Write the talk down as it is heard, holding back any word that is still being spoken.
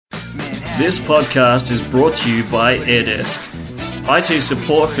This podcast is brought to you by AirDesk, IT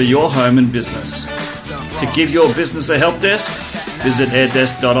support for your home and business. To give your business a help desk, visit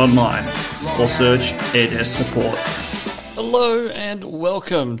airdesk.online or search AirDesk support. Hello and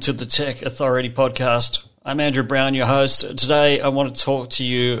welcome to the Tech Authority Podcast. I'm Andrew Brown, your host. Today I want to talk to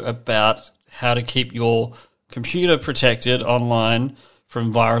you about how to keep your computer protected online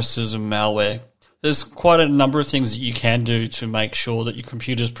from viruses and malware. There's quite a number of things that you can do to make sure that your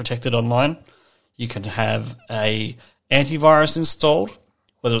computer is protected online. You can have a antivirus installed,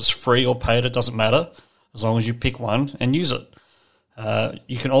 whether it's free or paid, it doesn't matter, as long as you pick one and use it.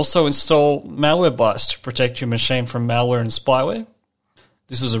 You can also install Malwarebytes to protect your machine from malware and spyware.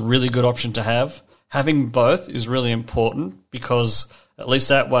 This is a really good option to have. Having both is really important because at least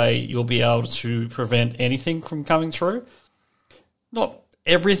that way you'll be able to prevent anything from coming through. Not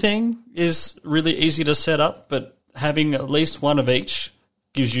everything is really easy to set up, but having at least one of each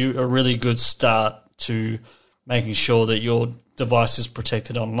gives you a really good start to making sure that your device is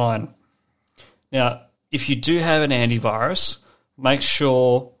protected online. Now, if you do have an antivirus, make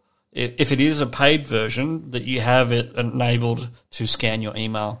sure, if it is a paid version, that you have it enabled to scan your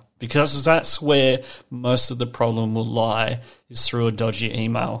email, because that's where most of the problem will lie, is through a dodgy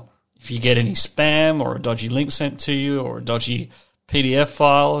email. If you get any spam or a dodgy link sent to you or a dodgy PDF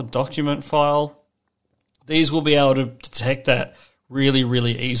file, a document file, these will be able to detect that really,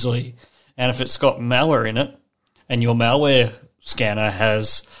 really easily. And if it's got malware in it and your malware scanner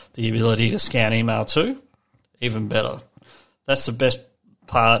has the ability to scan email too, even better. That's the best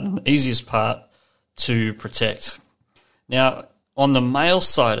part and easiest part to protect. Now, on the mail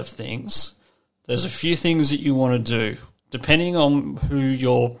side of things, there's a few things that you want to do. Depending on who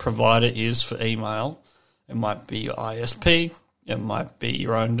your provider is for email, it might be your ISP, it might be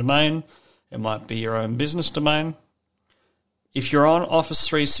your own domain, it might be your own business domain. If you're on Office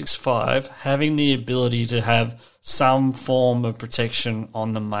 365, having the ability to have some form of protection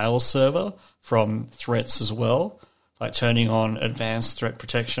on the mail server from threats as well, like turning on advanced threat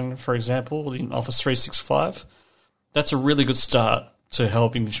protection, for example, in Office 365, that's a really good start to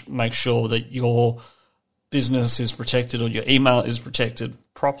helping make sure that your business is protected or your email is protected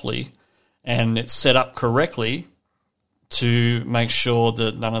properly and it's set up correctly to make sure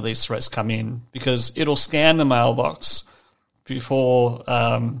that none of these threats come in, because it'll scan the mailbox before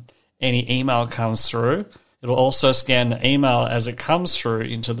any email comes through. It'll also scan the email as it comes through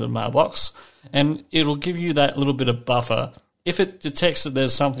into the mailbox, and it'll give you that little bit of buffer. If it detects that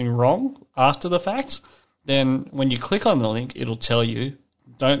there's something wrong after the fact, then when you click on the link, it'll tell you,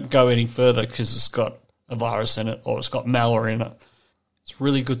 don't go any further because it's got a virus in it or it's got malware in it. It's a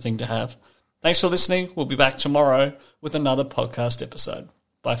really good thing to have. Thanks for listening. We'll be back tomorrow with another podcast episode.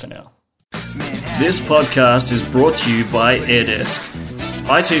 Bye for now. This podcast is brought to you by AirDesk,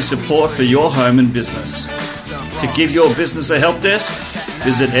 IT support for your home and business. To give your business a help desk,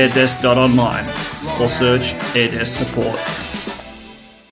 visit airdesk.online or search AirDesk support.